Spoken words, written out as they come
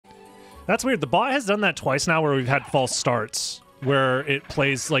That's weird. The bot has done that twice now where we've had false starts, where it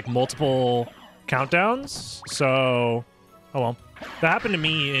plays like multiple countdowns. So, oh well. That happened to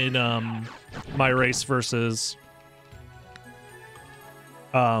me in my race versus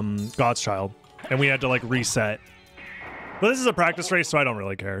God's Child, and we had to like reset. But this is a practice race, so I don't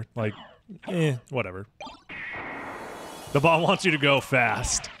really care. Like, whatever. The bot wants you to go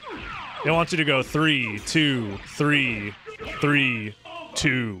fast. It wants you to go 3, 2, 3, 3,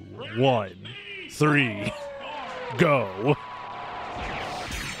 2, 1, 3, go.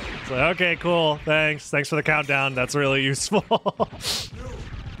 It's like, okay, cool. Thanks for the countdown. That's really useful.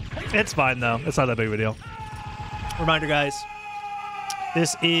 It's fine though. It's not that big of a deal. Reminder, guys.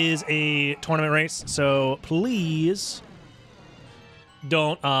 This is a tournament race, so please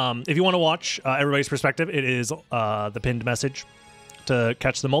don't. If you want to watch everybody's perspective, it is the pinned message to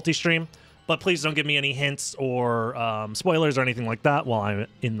catch the multi-stream. But please don't give me any hints or spoilers or anything like that while I'm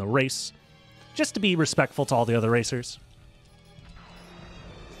in the race. Just to be respectful to all the other racers.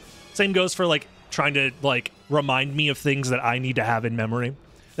 Same goes for like trying to like remind me of things that I need to have in memory.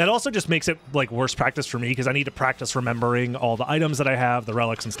 That also just makes it like worse practice for me because I need to practice remembering all the items that I have, the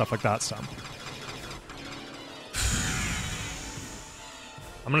relics and stuff like that. So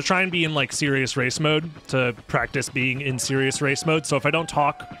I'm gonna try and be in like serious race mode to practice being in serious race mode. So if I don't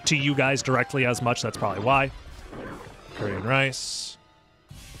talk to you guys directly as much, that's probably why. Curry and rice.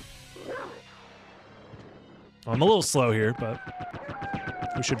 I'm a little slow here, but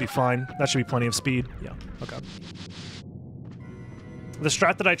we should be fine. That should be plenty of speed. Yeah, okay. The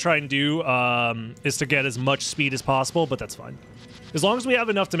strat that I try and do is to get as much speed as possible, but that's fine. As long as we have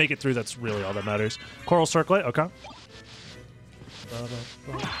enough to make it through, that's really all that matters. Coral Circlet, okay.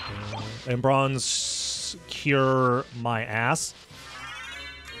 And bronze cure my ass.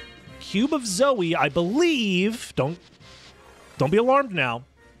 Cube of Zoe, I believe. Don't be alarmed now.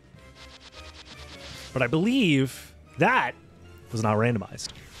 But I believe that was not randomized.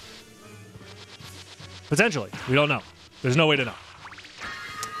 Potentially. We don't know. There's no way to know.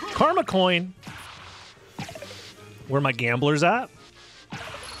 Karma coin. Where my gamblers at?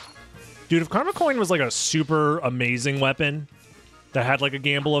 Dude, if Karma coin was like a super amazing weapon that had like a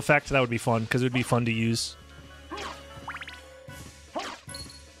gamble effect, that would be fun because it would be fun to use.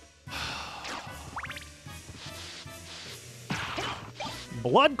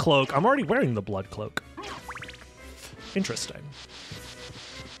 Blood cloak. I'm already wearing the blood cloak. Interesting.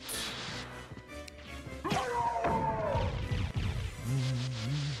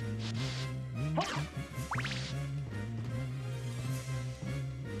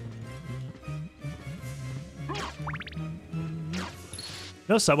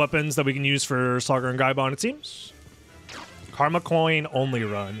 No sub-weapons that we can use for Slogger and Gaibon, it seems. Karma coin only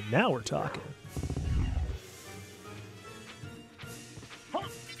run. Now we're talking.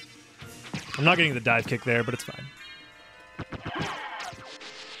 I'm not getting the dive kick there, but it's fine.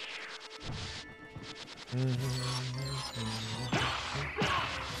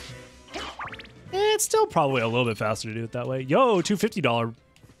 It's still probably a little bit faster to do it that way. Yo, $250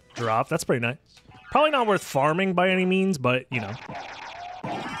 drop. That's pretty nice. Probably not worth farming by any means, but, you know.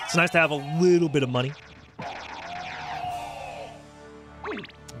 It's nice to have a little bit of money.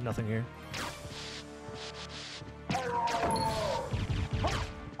 Nothing here.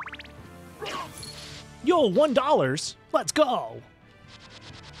 Yo, $1. Let's go.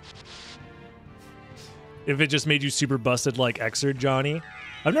 If it just made you super busted like Xrd, Johnny.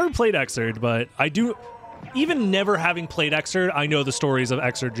 I've never played Xrd, but I do. Even never having played Xrd, I know the stories of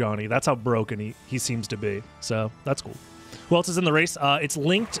Xrd Johnny. That's how broken he seems to be. So that's cool. Who else is in the race? It's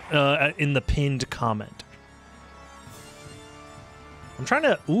linked in the pinned comment. I'm trying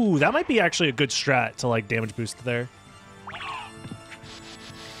to... Ooh, that might be actually a good strat to, like, damage boost there.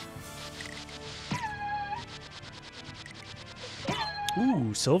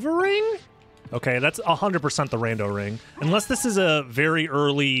 Ooh, silver ring? Okay, that's 100% the rando ring. Unless this is a very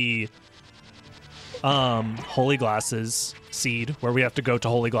early Holy Glasses seed, where we have to go to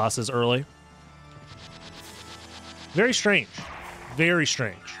Holy Glasses early. Very strange. Very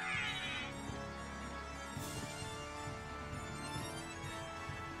strange.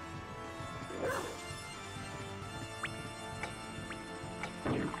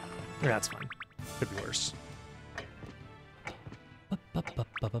 That's fine. Could be worse.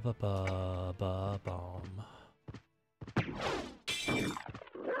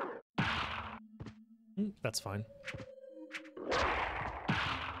 That's fine.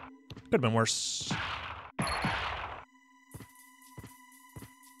 Could have been worse.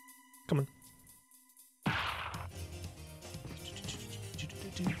 Come on.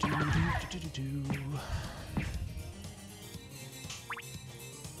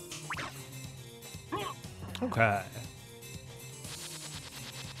 Okay.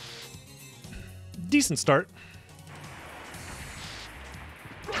 Decent start.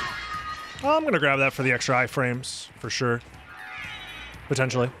 I'm gonna grab that for the extra iframes, for sure.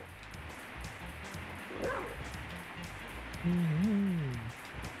 Potentially.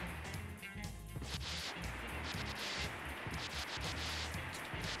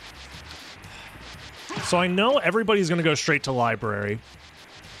 So I know everybody's gonna go straight to library.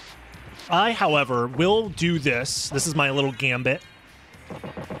 I, however, will do this. This is my little gambit.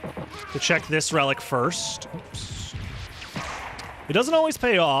 To check this relic first. Oops. It doesn't always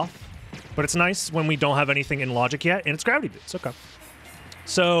pay off. But it's nice when we don't have anything in logic yet, and it's gravity boots. Okay.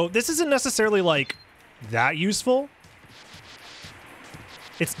 So this isn't necessarily, like, that useful.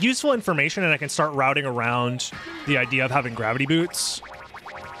 It's useful information, and I can start routing around the idea of having gravity boots.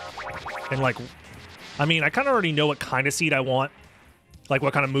 And, like, I mean, I kind of already know what kind of seed I want. Like,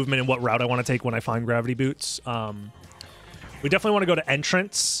 what kind of movement and what route I want to take when I find gravity boots. We definitely want to go to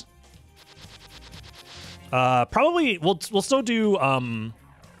entrance. Probably, we'll still do,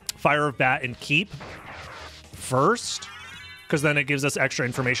 Fire of Bat and Keep first, because then it gives us extra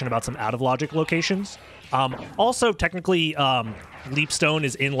information about some out-of-logic locations. Also, technically, Leapstone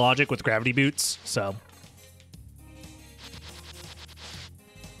is in logic with gravity boots, so...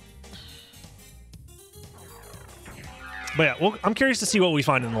 But yeah, well, I'm curious to see what we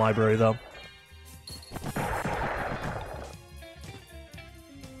find in the library, though.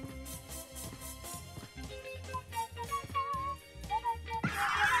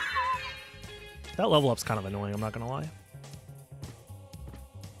 That level up's kind of annoying, I'm not gonna lie.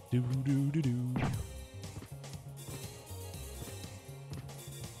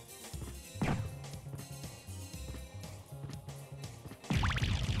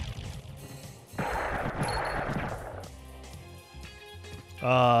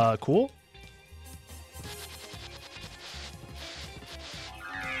 Cool.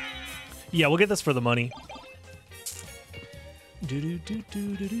 Yeah, we'll get this for the money.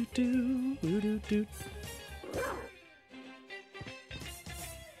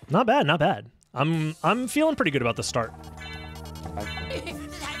 Not bad, not bad. I'm feeling pretty good about the start.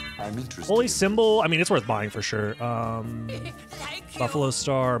 I'm interested. Holy Symbol, I mean, it's worth buying for sure. Buffalo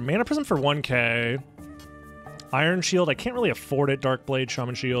Star, Mana Prism for 1K. Iron Shield, I can't really afford it. Dark Blade,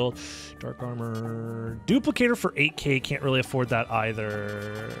 Shaman Shield, Dark Armor. Duplicator for 8K, can't really afford that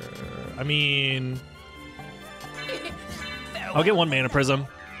either. I mean... I'll get 1 Mana Prism.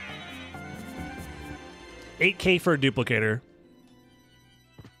 8K for a Duplicator.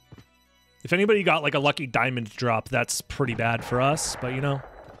 If anybody got like a lucky diamond drop, that's pretty bad for us, but you know,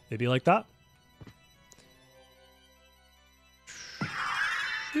 maybe like that.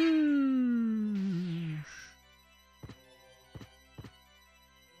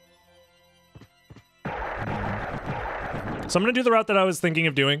 So I'm going to do the route that I was thinking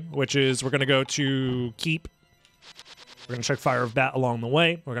of doing, which is we're going to go to Keep. We're going to check Fire of Bat along the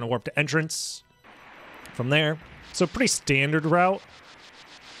way. We're going to warp to Entrance from there. So pretty standard route.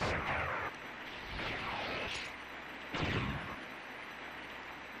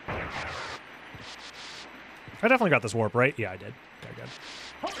 I definitely got this warp, right? Yeah, I did. Okay,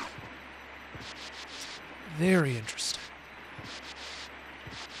 good. Very interesting.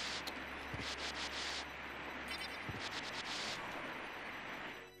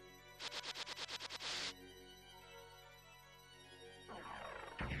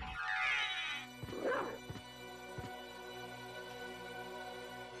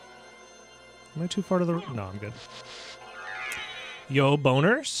 Am I too far to the... No, I'm good. Yo,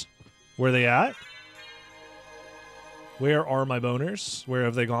 boners? Where are they at? Where are my boners? Where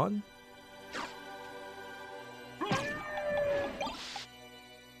have they gone?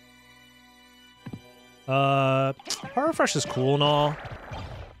 Power Refresh is cool and all.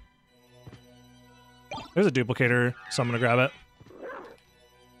 There's a duplicator, so I'm gonna grab it.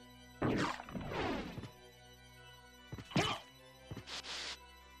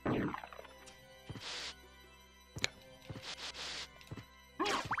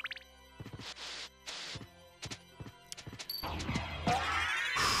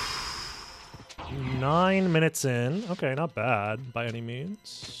 9 minutes in. Okay, not bad by any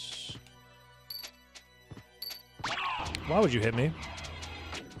means. Why would you hit me?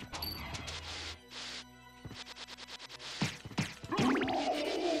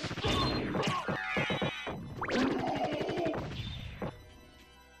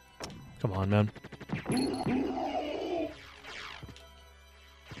 Come on, man.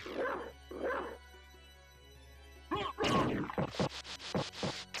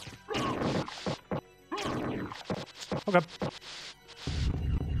 Okay.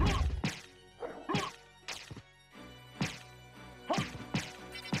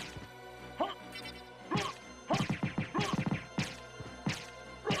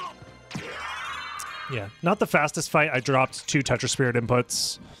 Yeah, not the fastest fight. I dropped 2 Tetra Spirit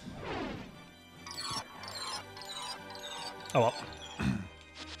inputs. Oh well.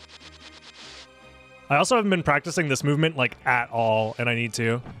 I also haven't been practicing this movement, like, at all, and I need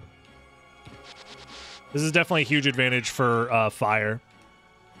to. This is definitely a huge advantage for Fire,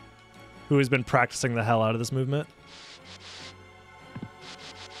 who has been practicing the hell out of this movement.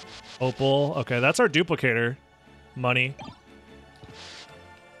 Opal. Okay, that's our duplicator. Money.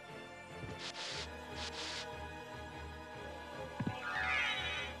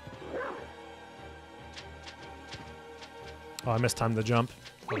 Oh, I mistimed the jump.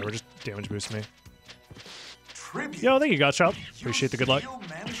 Whatever, just damage boost me. Yo, thank you, Godchild. Appreciate the good luck.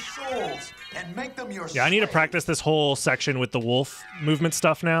 Yeah, I need to practice this whole section with the wolf movement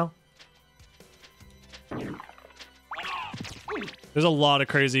stuff now. There's a lot of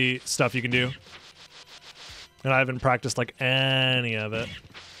crazy stuff you can do. And I haven't practiced, like, any of it.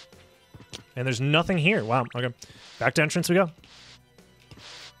 And there's nothing here. Wow, okay. Back to entrance we go.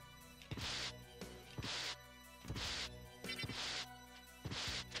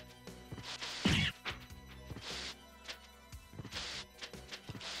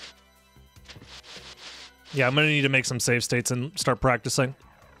 Yeah, I'm gonna need to make some save states and start practicing.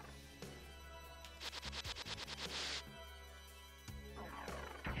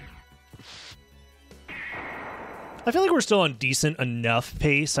 I feel like we're still on decent enough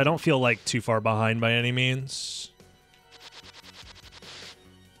pace. I don't feel like too far behind by any means.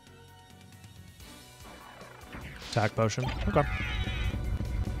 Attack potion. Okay.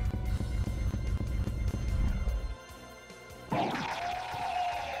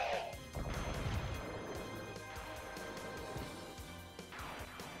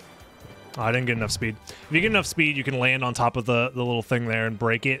 Oh, I didn't get enough speed. If you get enough speed, you can land on top of the little thing there and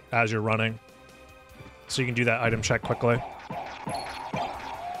break it as you're running. So you can do that item check quickly.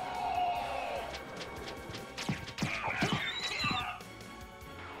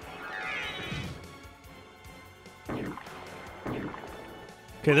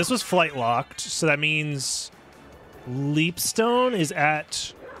 Okay, this was flight locked, so that means Leapstone is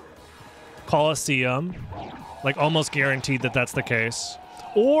at Coliseum. Like, almost guaranteed that that's the case.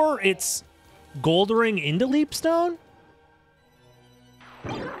 Or it's Goldring into Leapstone,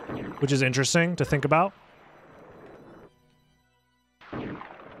 which is interesting to think about.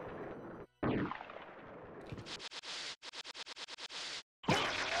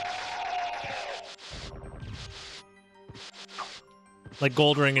 Like,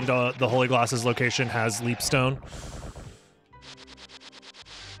 Goldring into the Holy Glasses location has Leapstone.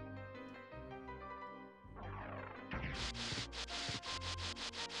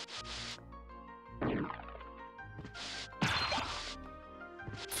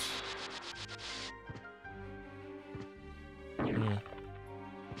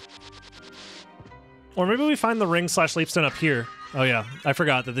 Or maybe we find the ring / Leapstone up here. Oh yeah, I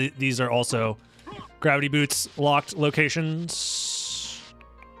forgot that these are also Gravity Boots locked locations.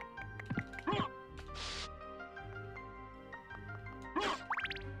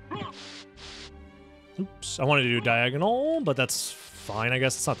 Oops, I wanted to do diagonal, but that's fine, I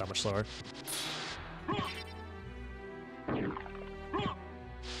guess. It's not that much slower.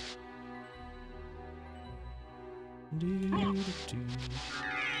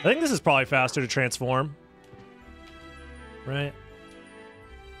 I think this is probably faster to transform. Right?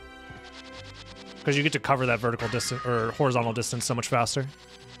 Because you get to cover that vertical distance or horizontal distance so much faster.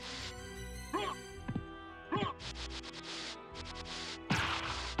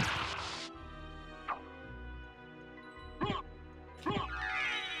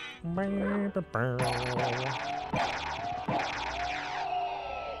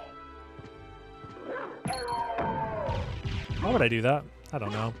 Why would I do that? I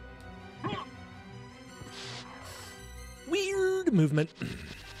don't know. Weird movement.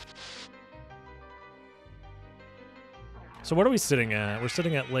 So what are we sitting at? We're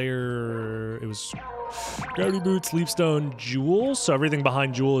sitting at layer... It was Gravity Boots, Leapstone, Jewel. So everything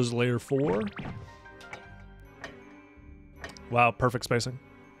behind Jewel is layer 4. Wow, perfect spacing.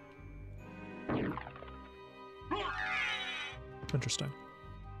 Interesting.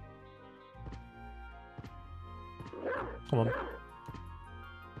 Come on.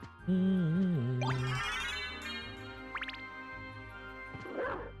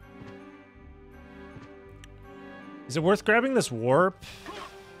 Is it worth grabbing this warp?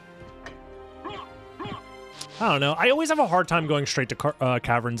 I don't know. I always have a hard time going straight to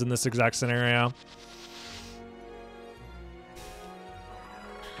caverns in this exact scenario.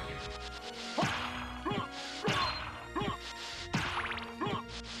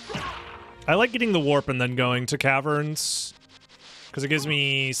 I like getting the warp and then going to caverns. because it gives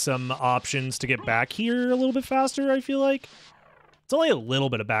me some options to get back here a little bit faster, I feel like. It's only a little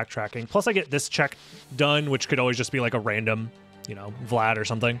bit of backtracking. Plus, I get this check done, which could always just be like a random, you know, Vlad or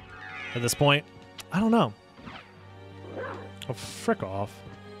something at this point. I don't know. Oh, frick off.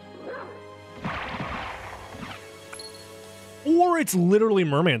 Or it's literally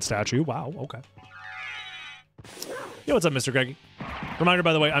merman statue. Wow, okay. Yo, what's up, Mr. Greggy? Reminder,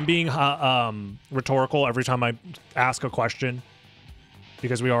 by the way, I'm being rhetorical every time I ask a question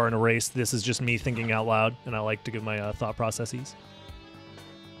because we are in a race. This is just me thinking out loud, and I like to give my thought processes.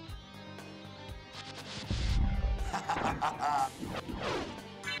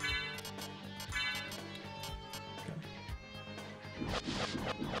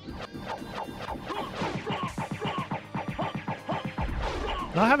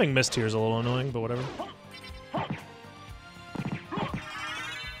 Not having missed here is a little annoying, but whatever.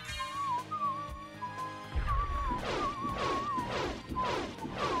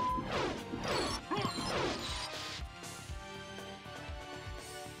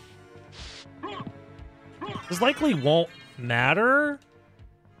 This likely won't matter,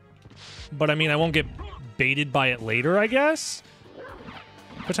 but I mean, I won't get baited by it later, I guess.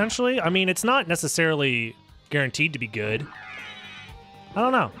 Potentially. I mean, it's not necessarily guaranteed to be good. I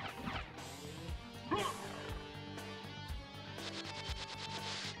don't know.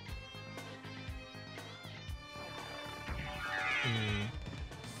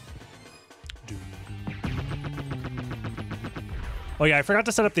 Oh yeah, I forgot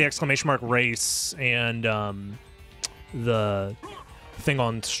to set up the exclamation mark race and the thing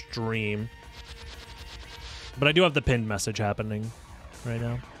on stream. But I do have the pinned message happening right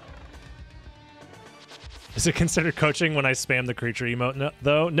now. Is it considered coaching when I spam the creature emote? No,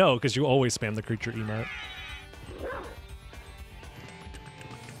 though? No, because you always spam the creature emote.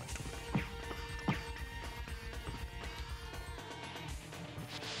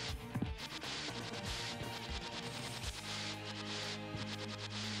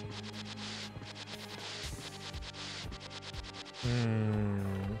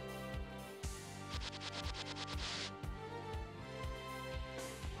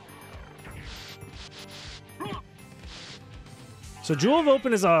 So Jewel of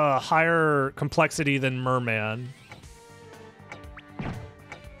Open is a higher complexity than Merman.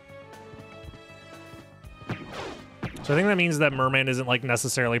 So I think that means that Merman isn't like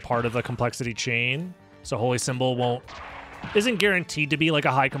necessarily part of the complexity chain. So Holy Symbol isn't guaranteed to be like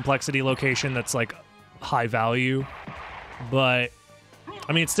a high complexity location that's like high value. But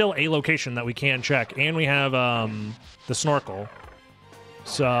I mean, it's still a location that we can check, and we have the snorkel.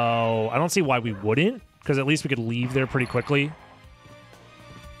 So I don't see why we wouldn't, because at least we could leave there pretty quickly.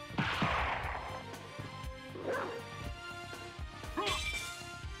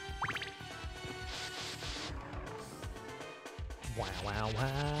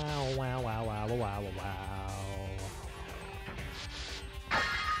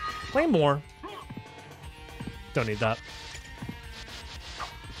 Play more. Don't need that.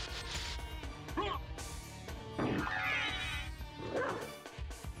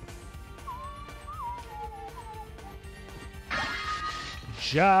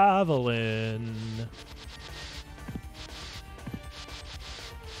 Javelin.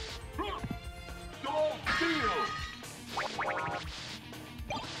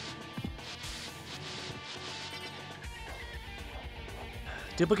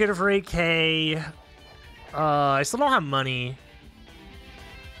 Duplicator for 8K. I still don't have money.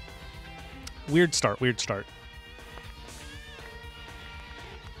 Weird start, weird start.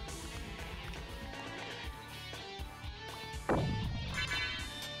 I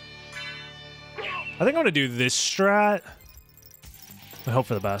think I'm gonna do this strat. I hope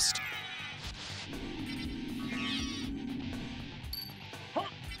for the best.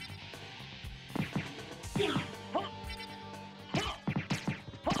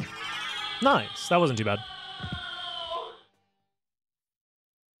 Nice. That wasn't too bad.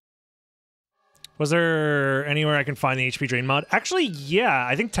 Was there anywhere I can find the HP drain mod? Actually, yeah.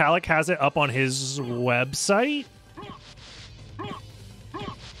 I think Talik has it up on his website.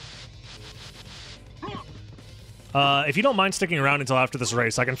 If you don't mind sticking around until after this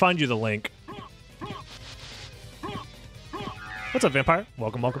race, I can find you the link. What's up, Vampire?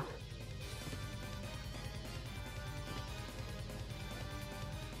 Welcome, welcome.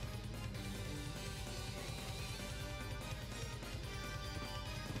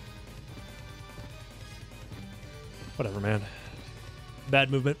 Whatever, man. Bad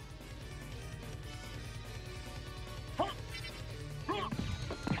movement.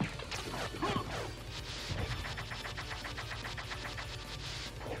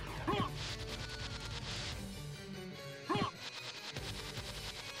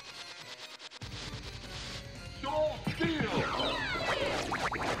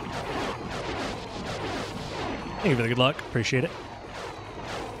 Thank you for the good luck. Appreciate it.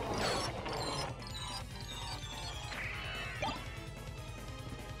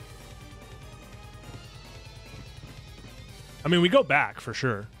 I mean, we go back for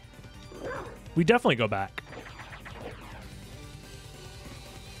sure. We definitely go back.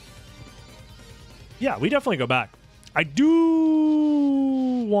 Yeah, we definitely go back. I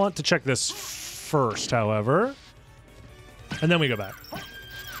do want to check this first, however. And then we go back.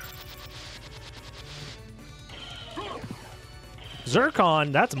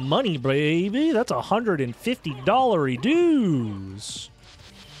 Zircon, that's money, baby. That's $150 dues.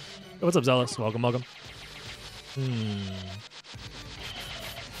 What's up, Zealous? Welcome, welcome.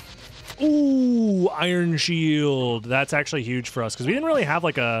 Ooh, Iron Shield. That's actually huge for us because we didn't really have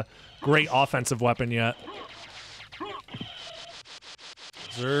like a great offensive weapon yet.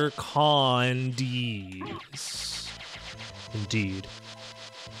 Zircondies. Indeed.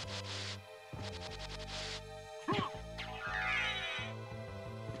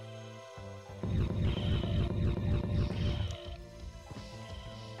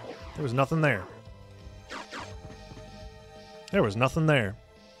 There was nothing there. There was nothing there.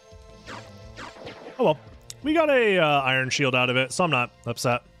 Oh well. We got a Iron Shield out of it, so I'm not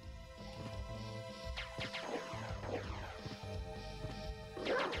upset.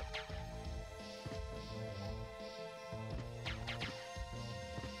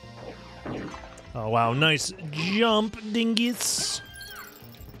 Oh wow, nice jump, dingus.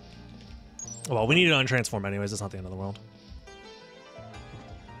 Well, we need to untransform anyways, it's not the end of the world.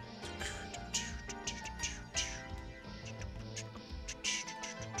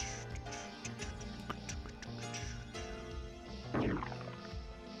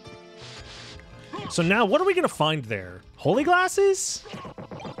 So now, what are we gonna find there? Holy glasses?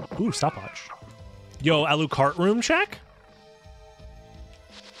 Ooh, stopwatch. Yo, Alucard room check?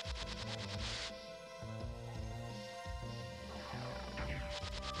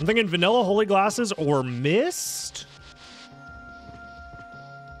 I'm thinking vanilla holy glasses or mist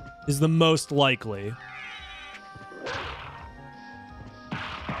is the most likely.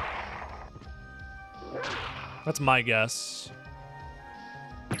 That's my guess.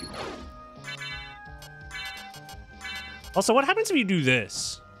 Also, what happens if you do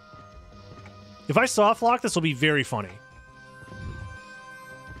this? If I soft lock, this will be very funny.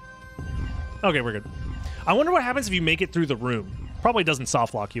 Okay, we're good. I wonder what happens if you make it through the room. Probably doesn't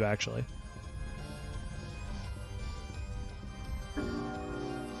soft lock you, actually.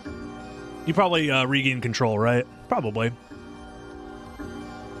 You probably regain control, right? Probably.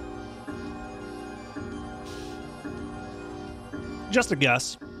 Just a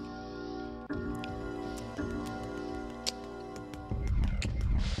guess.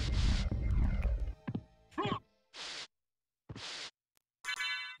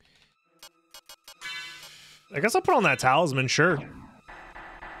 I guess I'll put on that talisman, sure.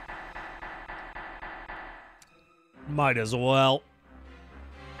 Might as well.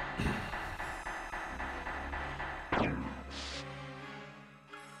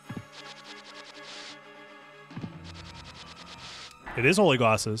 It is holy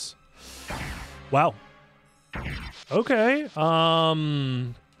glasses. Wow. Okay.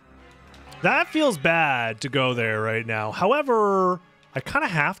 That feels bad to go there right now. However, I kind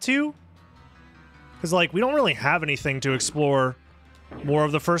of have to. Because, like, we don't really have anything to explore more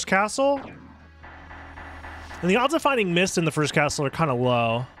of the first castle. And the odds of finding mist in the first castle are kind of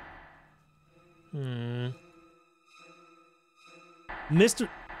low. Mist...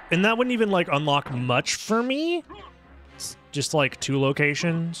 And that wouldn't even, like, unlock much for me. It's just, like, 2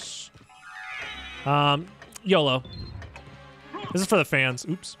 locations. YOLO. This is for the fans.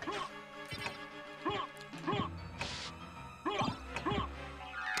 Oops.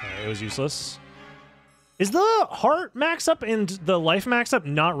 Okay, it was useless. Is the heart max up and the life max up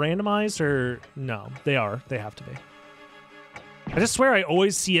not randomized, or no? They are. They have to be. I just swear I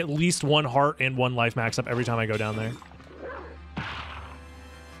always see at least 1 heart and 1 life max up every time I go down there.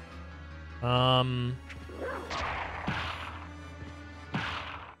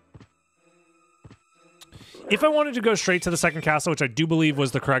 If I wanted to go straight to the second castle, which I do believe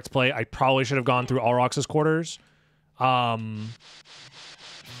was the correct play, I probably should have gone through Alrox's quarters.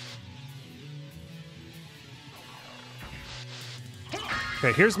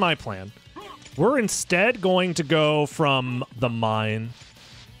 Okay, here's my plan. We're instead going to go from the mine.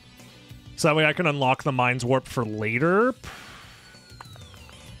 So that way I can unlock the mine's warp for later.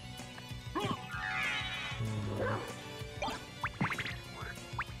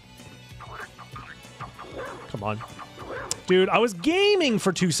 Come on. Dude, I was gaming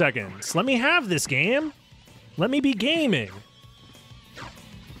for 2 seconds. Let me have this game. Let me be gaming.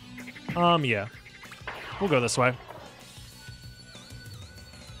 Yeah. We'll go this way.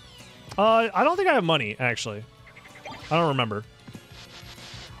 I don't think I have money, actually. I don't remember.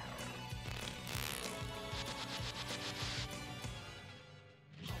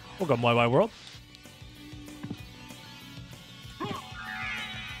 We'll go My World.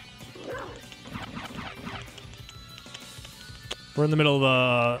 We're in the middle of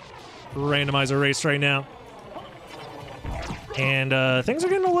a randomizer race right now. And things are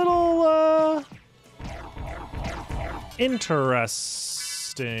getting a little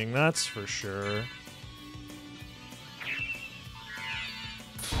interesting, that's for sure.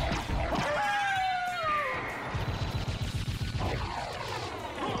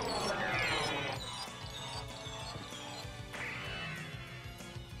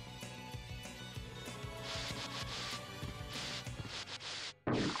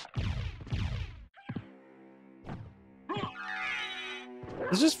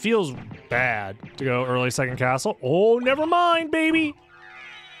 This just feels bad to go early second castle. Oh, never mind, baby.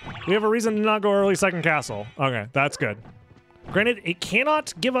 We have a reason to not go early second castle. Okay, that's good. Granted, it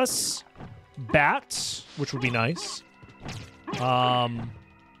cannot give us bats, which would be nice. You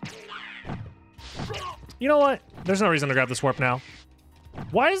know what? There's no reason to grab this warp now.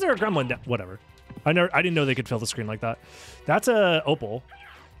 Why is there a gremlin down? Whatever. I didn't know they could fill the screen like that. That's a opal.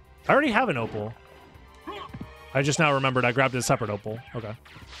 I already have an opal. I just now remembered I grabbed a separate opal. Okay.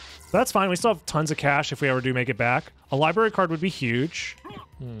 That's fine. We still have tons of cash if we ever do make it back. A library card would be huge.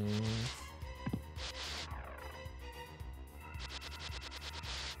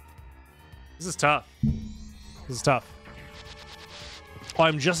 This is tough. This is tough. Oh,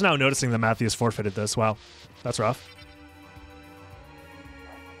 I'm just now noticing that Matthews forfeited this. Wow. That's rough.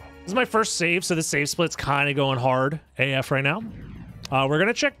 This is my first save, so this save split's kind of going hard AF right now. We're going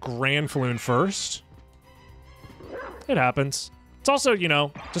to check Grand Falloon first. It happens. It's also, you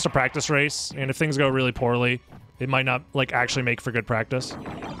know, just a practice race, and if things go really poorly, it might not, like, actually make for good practice.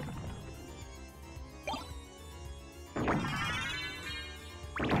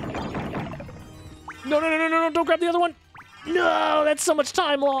 No, don't grab the other one! No, that's so much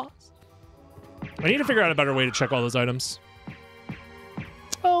time lost! I need to figure out a better way to check all those items.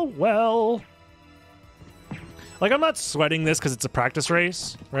 Oh, well. Like, I'm not sweating this because it's a practice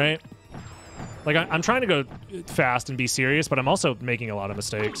race, right? Like, I'm trying to go fast and be serious, but I'm also making a lot of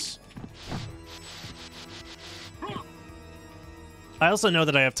mistakes. I also know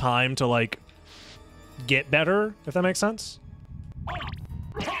that I have time to, like, get better, if that makes sense.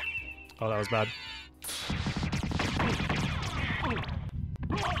 Oh, that was bad.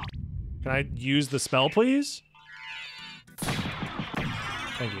 Can I use the spell, please?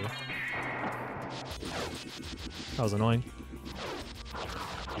 Thank you. That was annoying.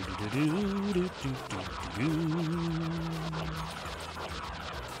 I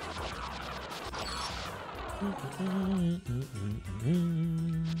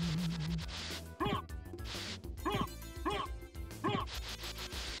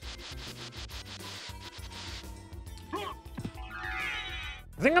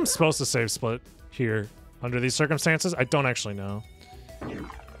think I'm supposed to save split here under these circumstances. I don't actually know. I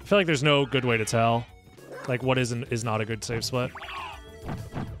feel like there's no good way to tell, like, what is and is not a good save split.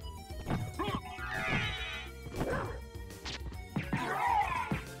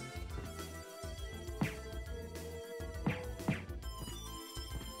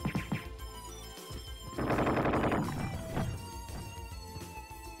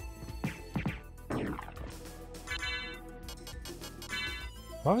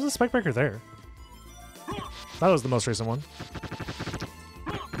 Why was the spike breaker there? That was the most recent one.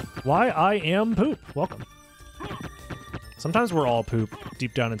 Why I am poop. Welcome. Sometimes we're all poop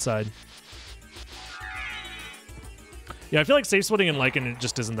deep down inside. Yeah, I feel like safe splitting in Lycan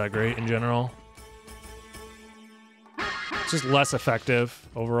just isn't that great in general. It's just less effective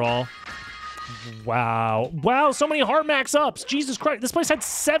overall. Wow. Wow, so many heart max ups. Jesus Christ. This place had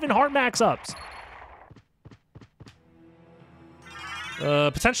 7 heart max ups.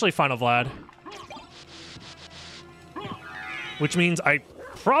 Potentially Final Vlad. Which means I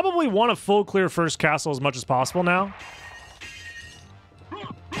probably want a full clear first castle as much as possible now.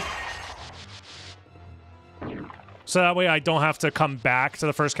 So that way I don't have to come back to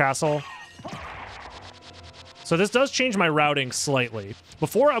the first castle. So this does change my routing slightly.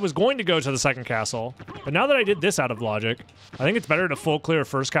 Before I was going to go to the second castle, but now that I did this out of logic, I think it's better to full clear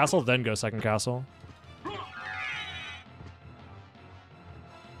first castle, then go second castle.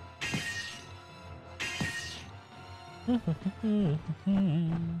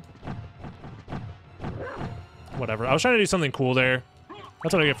 Whatever. I was trying to do something cool there.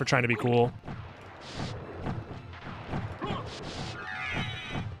 That's what I get for trying to be cool.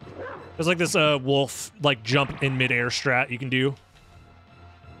 There's like this wolf like jump in midair strat you can do.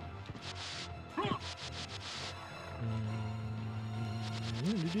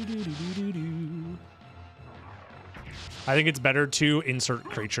 I think it's better to insert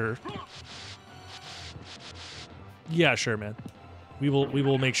creature. Yeah, sure, man. We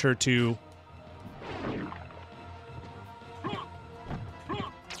will make sure to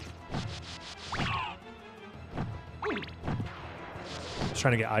just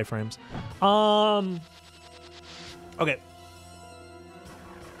trying to get iframes. Okay.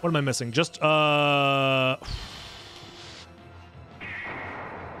 What am I missing? Just oh,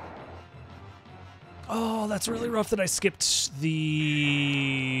 that's really rough that I skipped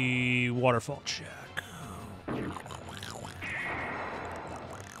the waterfall check.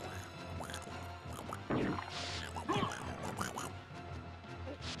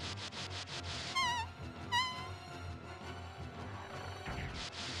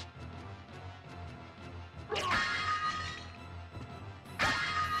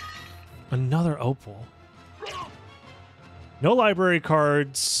 Another opal. No library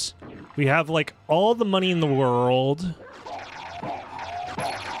cards. We have like all the money in the world.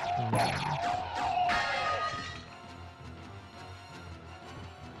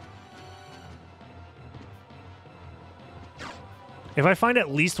 If I find at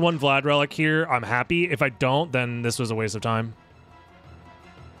least one Vlad relic here, I'm happy. If I don't, then this was a waste of time.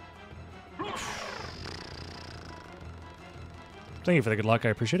 Thank you for the good luck. I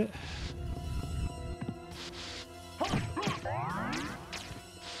appreciate it.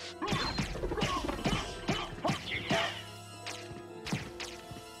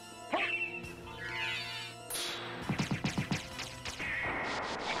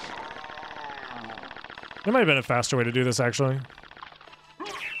 There might have been a faster way to do this, actually.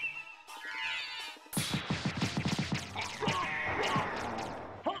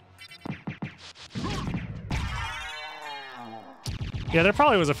 Yeah, there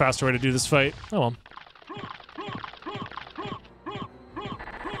probably was a faster way to do this fight. Oh well.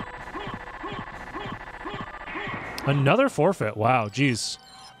 Another forfeit. Wow, geez.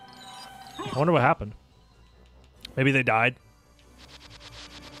 I wonder what happened. Maybe they died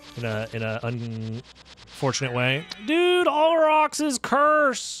in a unfortunate way. Dude, Olrox's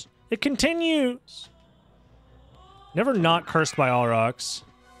curse. It continues. Never not cursed by Olrox.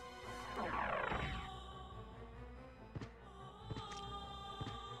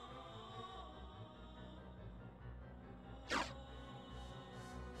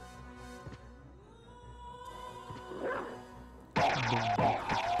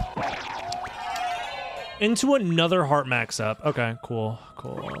 Into another heart max up. Okay, cool,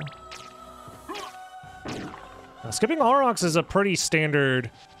 cool. Skipping Olrox is a pretty standard...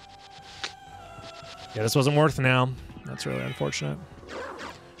 Yeah, this wasn't worth now. That's really unfortunate.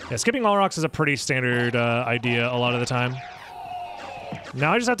 Yeah, skipping Olrox is a pretty standard idea a lot of the time.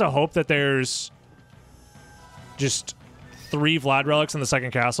 Now I just have to hope that there's just 3 Vlad relics in the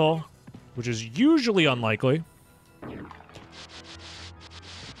second castle, which is usually unlikely.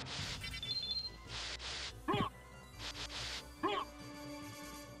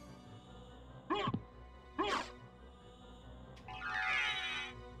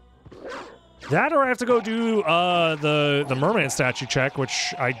 That or I have to go do the merman statue check,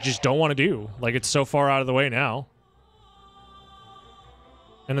 which I just don't want to do. Like, it's so far out of the way now.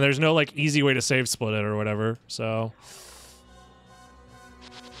 And there's no, like, easy way to save split it or whatever, so...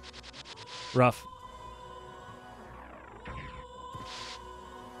 Rough.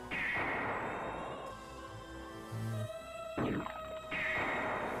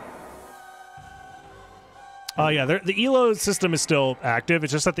 Yeah, the ELO system is still active.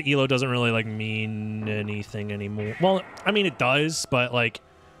 It's just that the ELO doesn't really, like, mean anything anymore. Well, I mean, it does, but, like,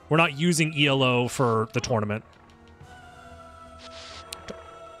 we're not using ELO for the tournament.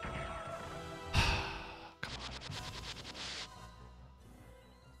 Come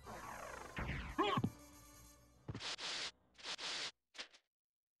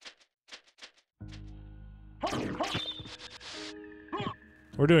on.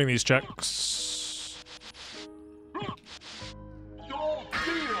 We're doing these checks.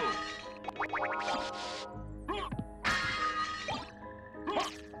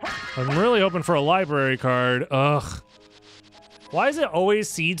 I'm really hoping for a library card. Ugh. Why is it always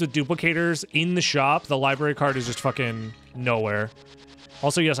seeds with duplicators in the shop? The library card is just fucking nowhere.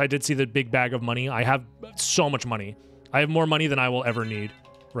 Also, yes, I did see the big bag of money. I have so much money. I have more money than I will ever need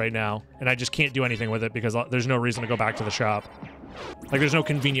right now. And I just can't do anything with it because there's no reason to go back to the shop. Like, there's no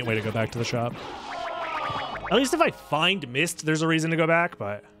convenient way to go back to the shop. At least if I find Mist, there's a reason to go back,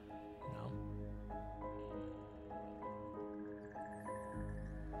 but...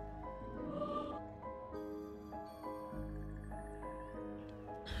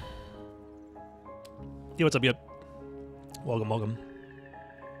 Yo, what's up, yep? Welcome, welcome.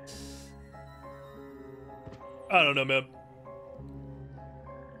 I don't know, man.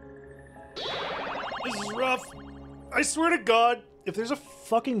 This is rough. I swear to God, if there's a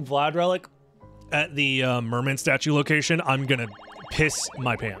fucking Vlad relic at the merman statue location, I'm gonna piss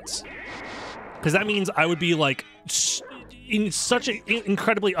my pants. Because that means I would be like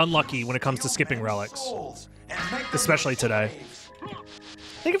incredibly unlucky when it comes to skipping relics. Especially today.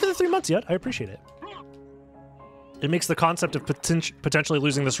 Thank you for the 3 months yet. I appreciate it. It makes the concept of potentially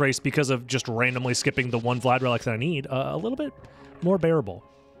losing this race because of just randomly skipping the one Vlad relic that I need a little bit more bearable.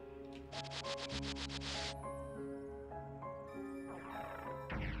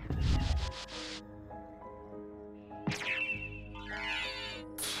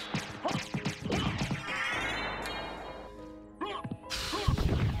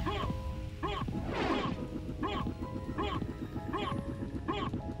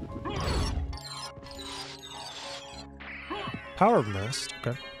 Power of Mist,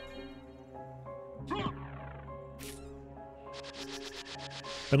 okay.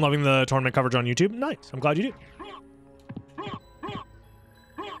 Been loving the tournament coverage on YouTube. Nice, I'm glad you do.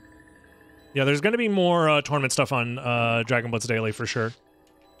 Yeah, there's going to be more tournament stuff on Dragon Blitz Daily for sure.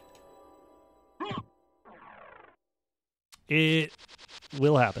 It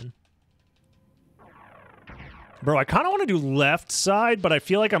will happen. Bro, I kind of want to do left side, but I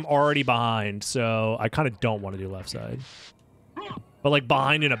feel like I'm already behind, so I kind of don't want to do left side. But, like,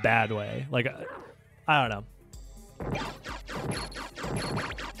 behind in a bad way. Like, I don't know.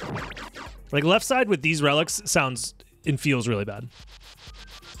 Like, left side with these relics sounds and feels really bad.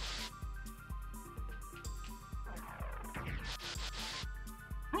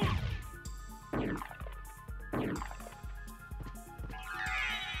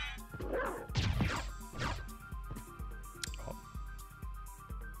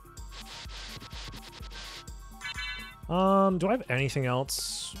 Do I have anything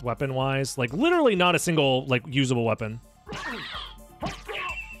else weapon-wise? Like, literally not a single, like, usable weapon.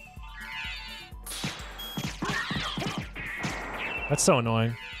 That's so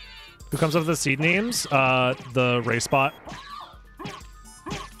annoying. Who comes up with the seed names? The race bot.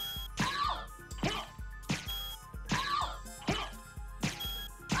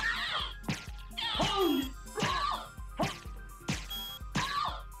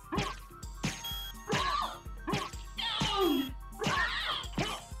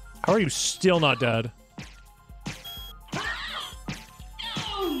 How are you still not dead?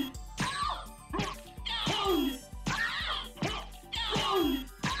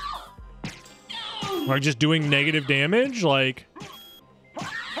 Are just doing negative damage? Like...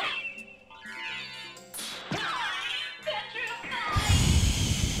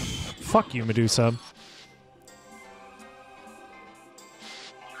 Fuck you, Medusa.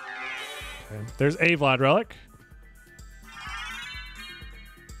 Okay. There's a Vlad relic.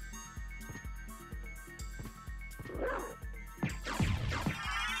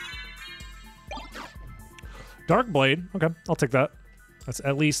 Dark Blade. Okay, I'll take that. That's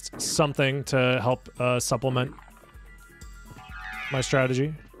at least something to help supplement my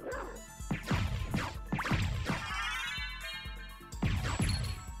strategy.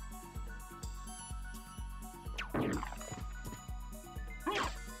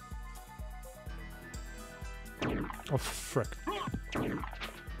 Oh, frick.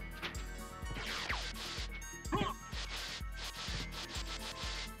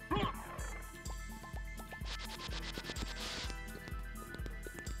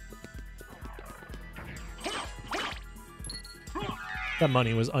 That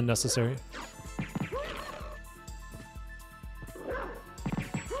money was unnecessary.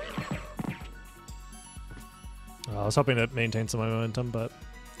 I was hoping to maintain some momentum, but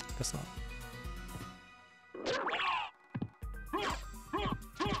I guess not.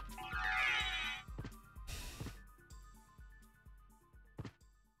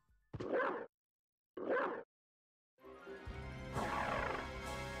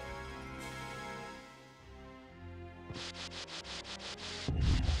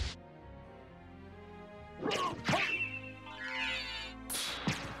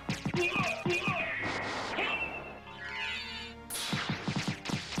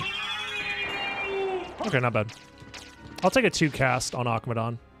 Okay, not bad. I'll take a 2 cast on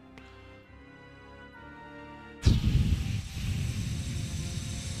Akmadon.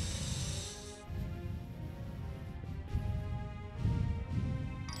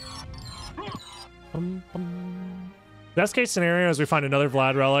 Best case scenario is we find another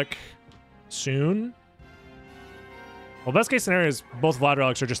Vlad relic soon. Well, best case scenario is both Vlad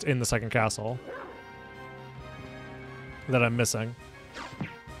relics are just in the second castle that I'm missing.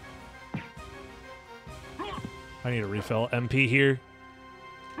 I need a refill. MP here.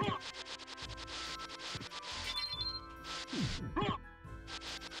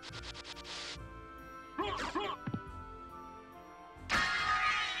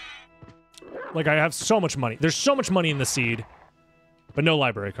 Like, I have so much money. There's so much money in the seed, but no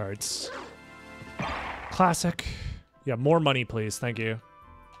library cards. Classic. Yeah, more money, please. Thank you.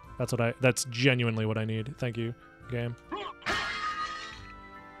 That's genuinely what I need. Thank you, game.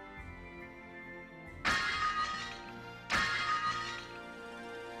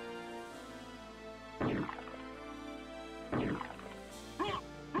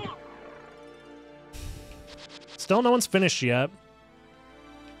 Still no one's finished yet.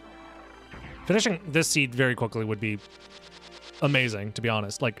 Finishing this seed very quickly would be amazing, to be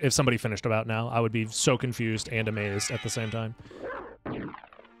honest. Like, if somebody finished about now, I would be so confused and amazed at the same time.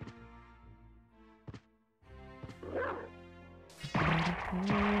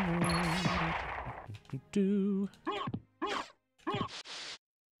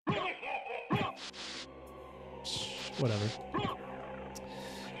 Whatever.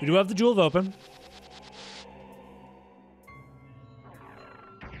 We do have the Jewel of Open.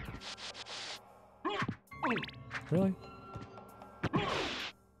 Really?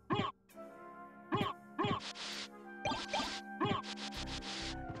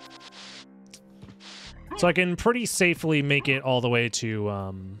 So I can pretty safely make it all the way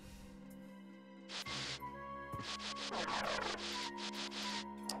to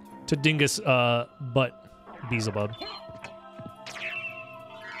Dingus butt Beelzebub.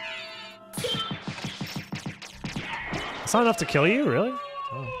 It's not enough to kill you, really?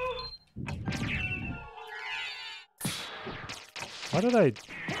 Oh. Why did I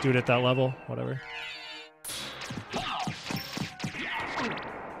do it at that level? Whatever.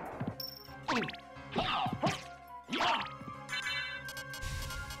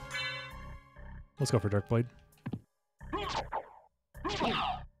 Let's go for Dark Blade.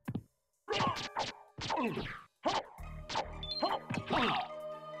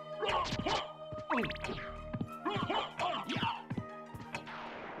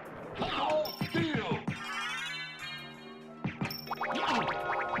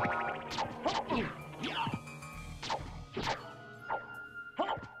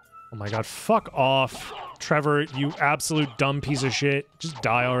 Oh my god, fuck off. Trevor, you absolute dumb piece of shit. Just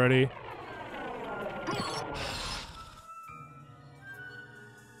die already.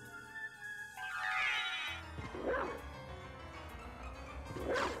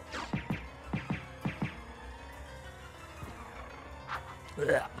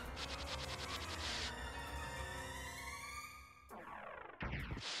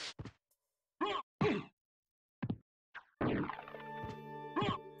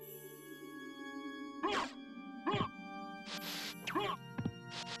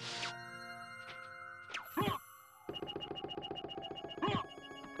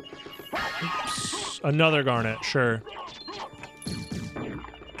 Another Garnet, sure.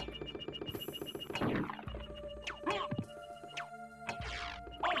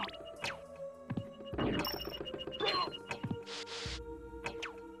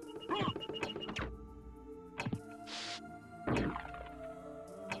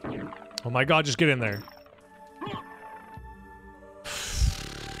 Oh my god, just get in there.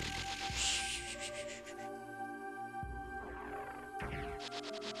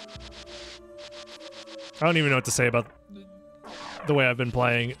 I don't even know what to say about the way I've been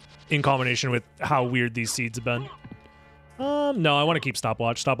playing in combination with how weird these seeds have been. No, I want to keep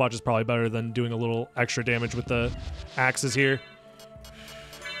Stopwatch. Stopwatch is probably better than doing a little extra damage with the axes here.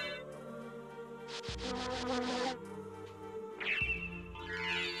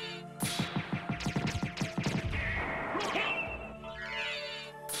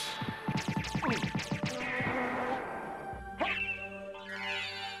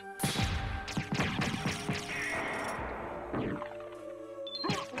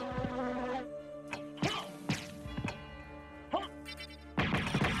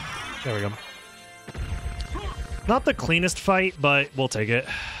 There we go. Not the cleanest fight, but we'll take it.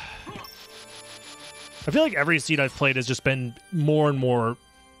 I feel like every seed I've played has just been more and more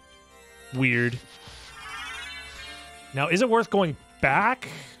weird. Now, is it worth going back?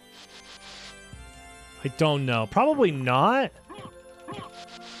 I don't know. Probably not.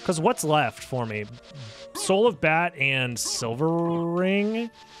 Because what's left for me? Soul of Bat and Silver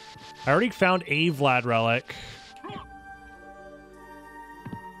Ring? I already found a Vlad relic.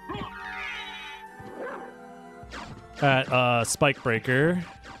 At Spike Breaker.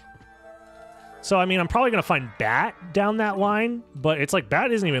 So, I mean, I'm probably going to find Bat down that line, but it's like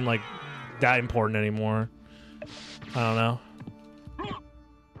Bat isn't even, like, that important anymore. I don't know.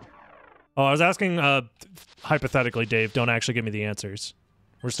 Oh, I was asking hypothetically, Dave. Don't actually give me the answers.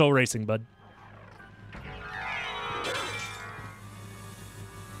 We're still racing, bud.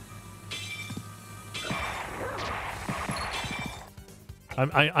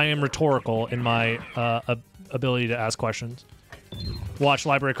 I am rhetorical in my ability to ask questions. Watch,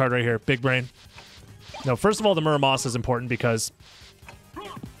 library card right here. Big brain. No, first of all, the Muramas is important because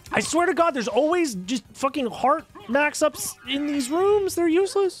I swear to God, there's always just fucking heart max-ups in these rooms. They're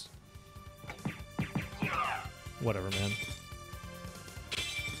useless. Whatever, man.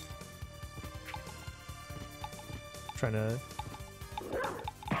 Trying to...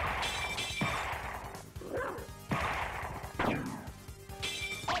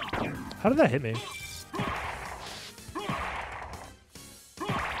 How did that hit me?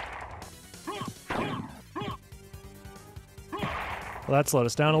 Well, that slowed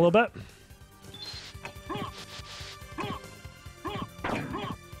us down a little bit.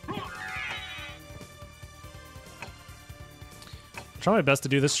 Try my best to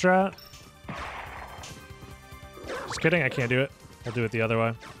do this strat. Just kidding, I can't do it. I'll do it the other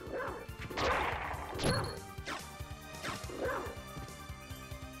way.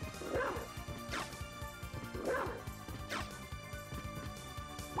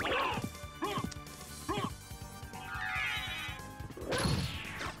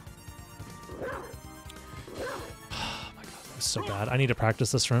 So bad. I need to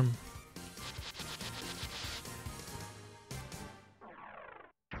practice this room.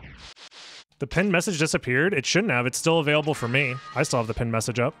 The pinned message disappeared? It shouldn't have. It's still available for me. I still have the pinned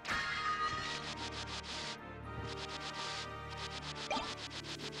message up.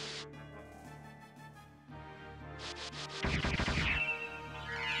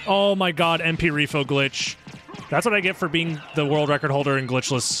 Oh my god, MP refill glitch. That's what I get for being the world record holder in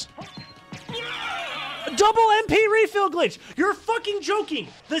glitchless. Double MP refill glitch! You're fucking joking!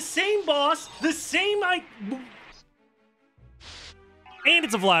 The same boss, the same and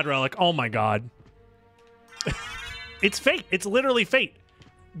it's a Vlad relic. Oh my god. It's fate. It's literally fate.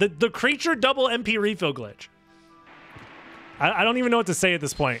 The creature double MP refill glitch. I don't even know what to say at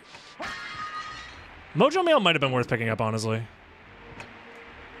this point. Mojo Mail might have been worth picking up, honestly.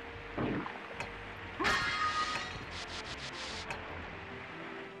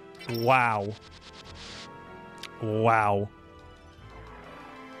 Wow. Wow.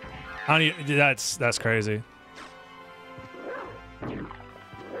 That's crazy.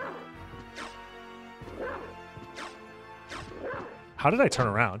 How did I turn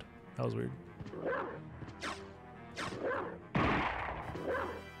around? That was weird.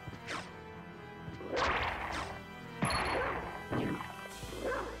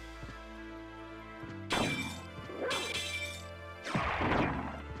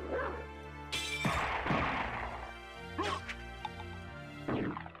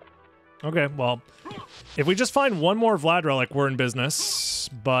 Okay, well, if we just find one more Vlad relic, we're in business,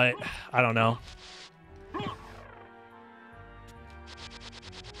 but I don't know.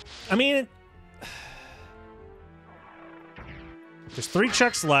 I mean, there's 3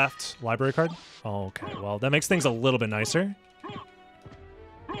 checks left. Library card? Oh, okay, well, that makes things a little bit nicer.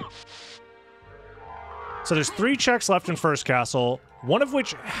 So there's 3 checks left in First Castle, one of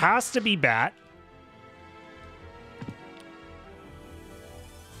which has to be Bat.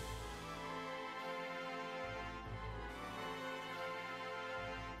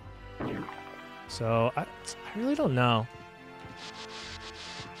 So, I really don't know.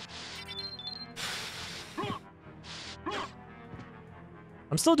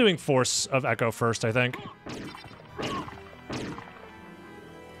 I'm still doing Force of Echo first, I think. I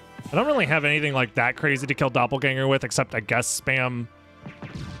don't really have anything like that crazy to kill Doppelganger with, except I guess spam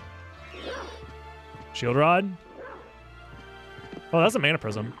Shield Rod. Oh, that's a Mana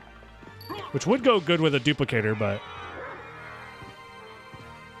Prism, which would go good with a Duplicator, but...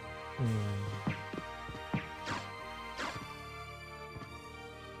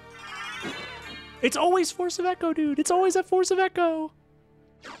 It's always Force of Echo, dude. It's always a Force of Echo.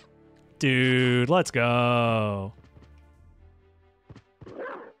 Dude, let's go.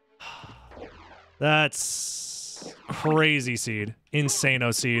 That's crazy seed.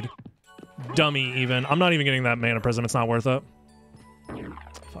 Insano seed. Dummy even. I'm not even getting that Mana Prism. It's not worth it.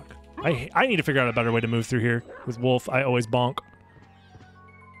 Fuck. I need to figure out a better way to move through here. With Wolf, I always bonk.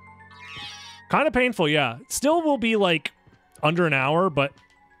 Kind of painful, yeah. Still will be like under an hour, but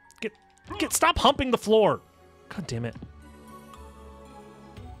stop humping the floor. God damn it.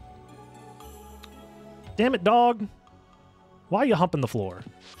 Damn it, dog. Why are you humping the floor?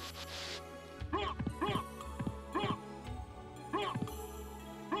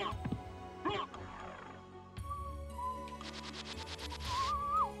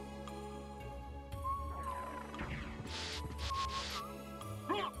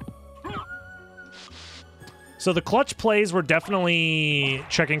 So the clutch plays were definitely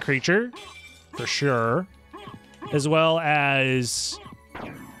checking creature, for sure. As well as,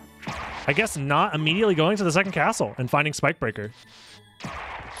 I guess, not immediately going to the second castle and finding Spikebreaker.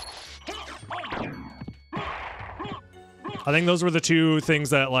 I think those were the two things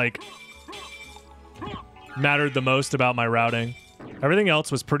that, like, mattered the most about my routing. Everything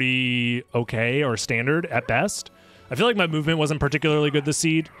else was pretty okay or standard at best. I feel like my movement wasn't particularly good this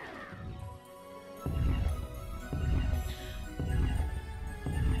seed.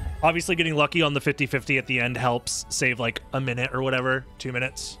 Obviously, getting lucky on the 50-50 at the end helps save, like, a minute or whatever, 2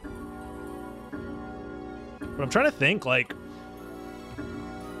 minutes. But I'm trying to think, like...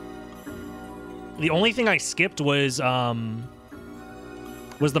 The only thing I skipped was the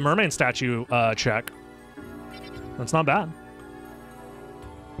merman statue check. That's not bad.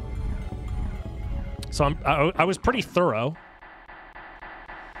 So I was pretty thorough.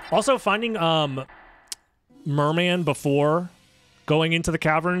 Also, finding merman before going into the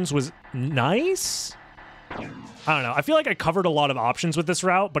caverns was nice. I don't know. I feel like I covered a lot of options with this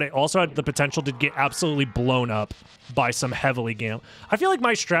route, but it also had the potential to get absolutely blown up by some heavily gamble. I feel like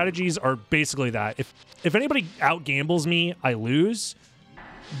my strategies are basically that. If anybody out gambles me, I lose.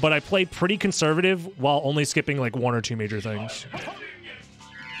 But I play pretty conservative while only skipping like 1 or 2 major things.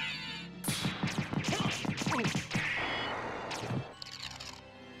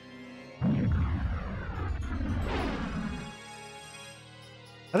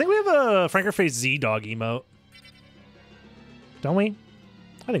 I think we have a Frankerface Z-Dog emote. Don't we?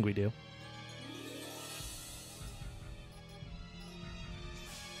 I think we do.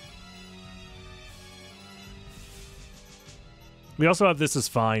 We also have This Is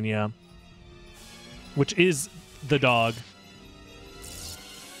Fine, yeah. Which is the dog.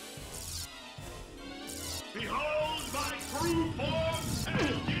 Behold my true form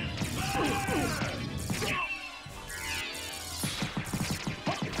and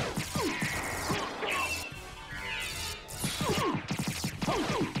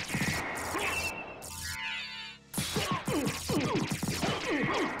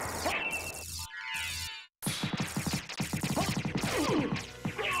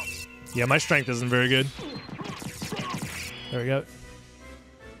Yeah, my strength isn't very good. There we go.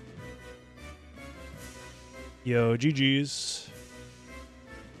 Yo, GG's.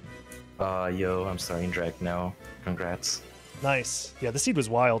 Yo, I'm starting drag now. Congrats. Nice. Yeah, the seed was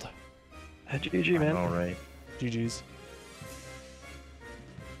wild. GG, man. All right. GG's.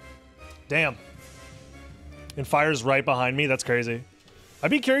 Damn. And Fire's right behind me. That's crazy. I'd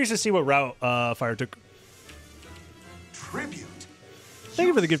be curious to see what route Fire took. tribute. Thank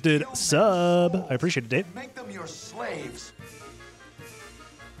you for the gifted sub. I appreciate it, Dave. Make them your slaves.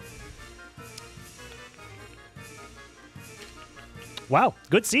 Wow,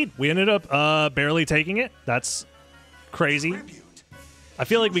 good seed. We ended up barely taking it. That's crazy. Tribute. I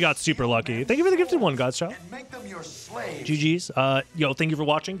feel like we got super lucky. Thank you for the gifted one, Godchild. And make them your slaves. GG's. Yo, thank you for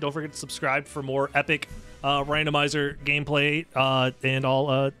watching. Don't forget to subscribe for more epic randomizer gameplay. And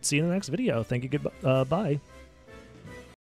I'll see you in the next video. Thank you. Goodbye. Bye.